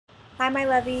Hi my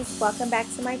lovies, welcome back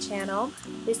to my channel.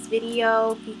 This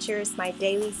video features my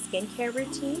daily skincare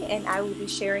routine and I will be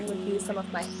sharing with you some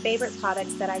of my favorite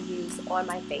products that I use on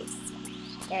my face.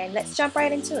 And let's jump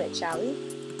right into it, shall we?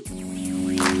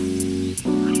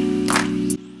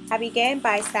 I began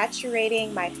by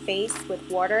saturating my face with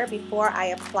water before I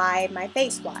apply my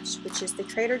face wash, which is the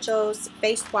Trader Joe's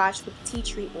face wash with tea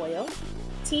tree oil.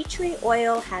 Tea tree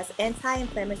oil has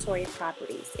anti-inflammatory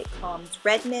properties. It calms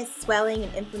redness, swelling,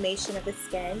 and inflammation of the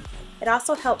skin. It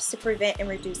also helps to prevent and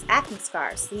reduce acne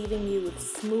scars, leaving you with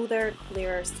smoother,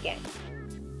 clearer skin.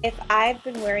 If I've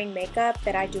been wearing makeup,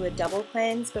 then I do a double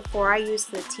cleanse. Before I use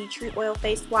the tea tree oil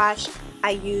face wash,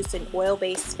 I use an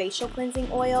oil-based facial cleansing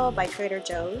oil by Trader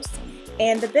Joe's.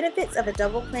 And the benefits of a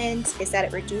double cleanse is that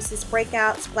it reduces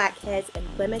breakouts, blackheads,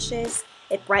 and blemishes.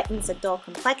 It brightens a dull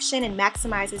complexion and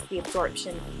maximizes the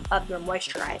absorption of your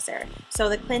moisturizer. So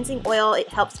the cleansing oil, it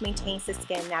helps maintain the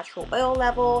skin natural oil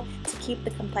level to keep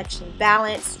the complexion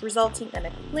balanced, resulting in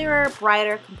a clearer,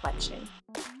 brighter complexion.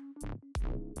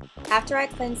 After I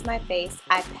cleanse my face,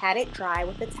 I pat it dry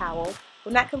with a towel.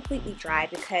 Well, not completely dry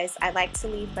because I like to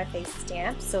leave my face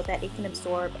damp so that it can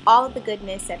absorb all of the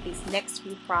goodness that these next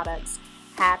few products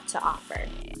have to offer.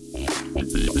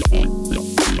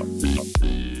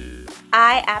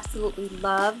 I absolutely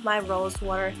love my rose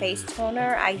water face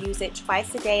toner. I use it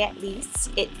twice a day at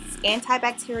least. Its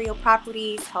antibacterial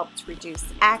properties help to reduce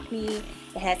acne.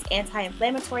 It has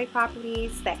anti-inflammatory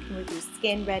properties that can reduce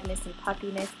skin redness and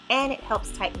puffiness, and it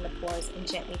helps tighten the pores and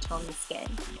gently tone the skin.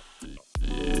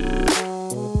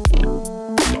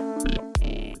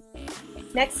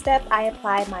 Next up, I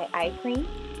apply my eye cream.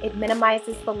 It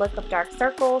minimizes the look of dark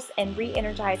circles and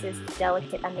re-energizes the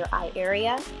delicate under eye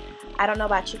area. I don't know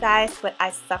about you guys, but I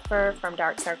suffer from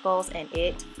dark circles and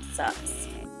it sucks.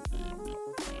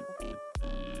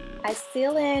 I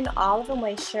seal in all of the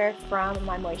moisture from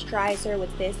my moisturizer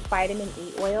with this vitamin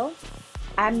E oil.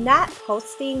 I'm not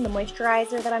posting the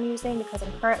moisturizer that I'm using because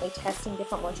I'm currently testing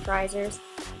different moisturizers.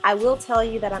 I will tell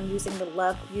you that I'm using the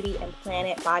Love Beauty and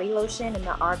Planet body lotion in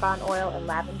the argan oil and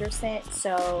lavender scent,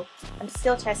 so I'm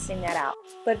still testing that out.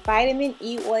 But vitamin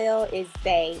E oil is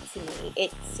bae to me.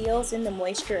 It seals in the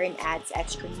moisture and adds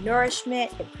extra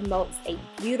nourishment. It promotes a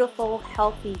beautiful,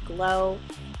 healthy glow.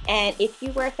 And if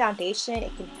you wear foundation,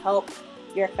 it can help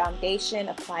your foundation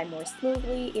apply more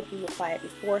smoothly if you apply it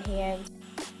beforehand.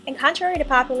 And contrary to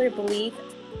popular belief,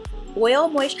 oil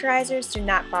moisturizers do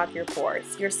not clog your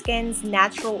pores. Your skin's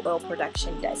natural oil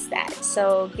production does that.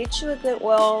 So get you a good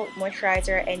oil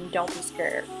moisturizer and don't be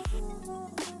scared.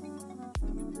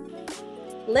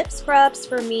 Lip scrubs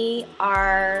for me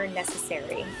are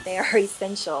necessary. They are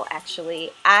essential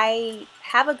actually. I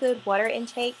have a good water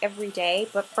intake every day,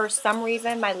 but for some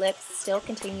reason my lips still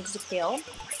continue to peel.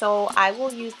 So I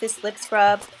will use this lip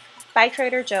scrub by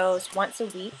Trader Joe's once a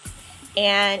week.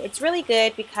 And it's really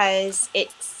good because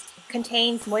it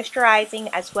contains moisturizing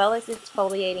as well as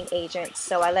exfoliating agents.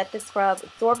 So I let the scrub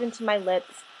absorb into my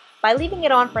lips by leaving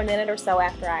it on for a minute or so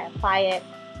after I apply it.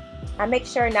 I make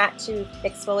sure not to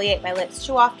exfoliate my lips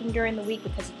too often during the week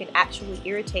because you can actually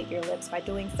irritate your lips by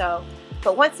doing so.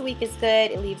 But once a week is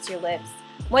good. It leaves your lips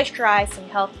moisturized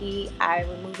and healthy. I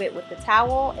remove it with the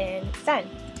towel and it's done.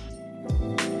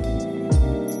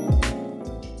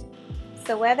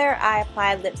 So whether I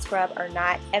apply lip scrub or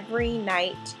not, every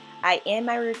night I end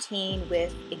my routine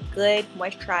with a good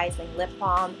moisturizing lip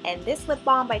balm. And this lip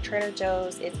balm by Trader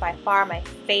Joe's is by far my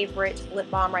favorite lip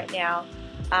balm right now.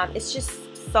 It's just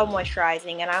so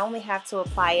moisturizing and I only have to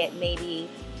apply it maybe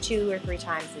 2 or 3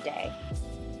 times a day.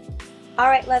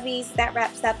 Alright lovies, that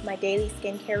wraps up my daily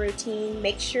skincare routine.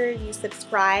 Make sure you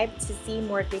subscribe to see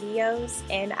more videos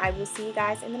and I will see you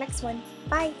guys in the next one.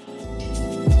 Bye!